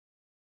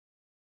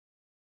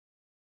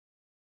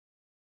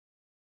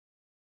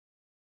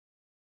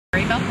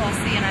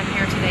LC, and I'm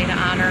here today to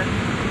honor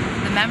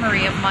the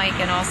memory of Mike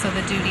and also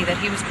the duty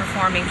that he was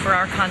performing for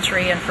our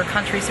country and for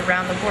countries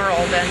around the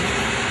world. And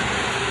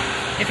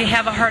if you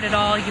have a heart at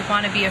all, you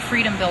want to be a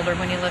freedom builder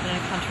when you live in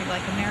a country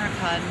like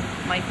America. And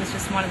Mike was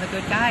just one of the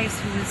good guys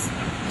who was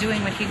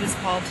doing what he was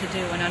called to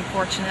do. And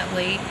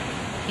unfortunately,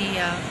 he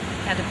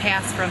had to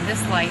pass from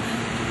this life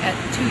at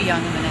too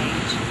young of an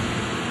age.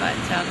 But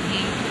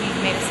he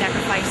made a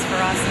sacrifice for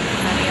us and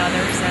for many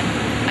others, and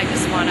I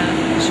just want to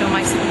show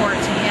my support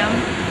to him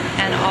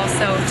and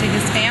also to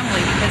his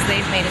family, because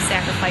they've made a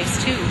sacrifice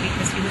too,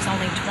 because he was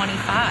only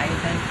 25,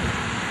 and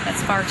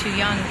that's far too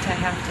young to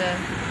have to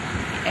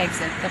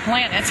exit the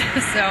planet.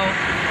 So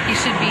he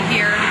should be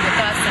here with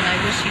us, and I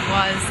wish he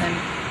was and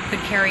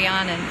could carry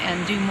on and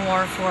do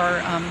more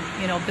for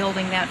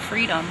building that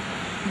freedom.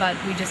 But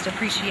we just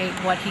appreciate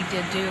what he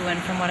did do,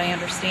 and from what I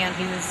understand,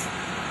 he was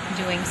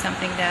doing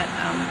something that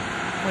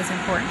was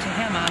important to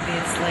him,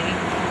 obviously,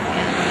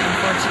 and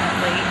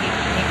unfortunately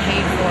he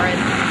paid for it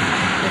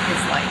with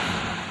his life.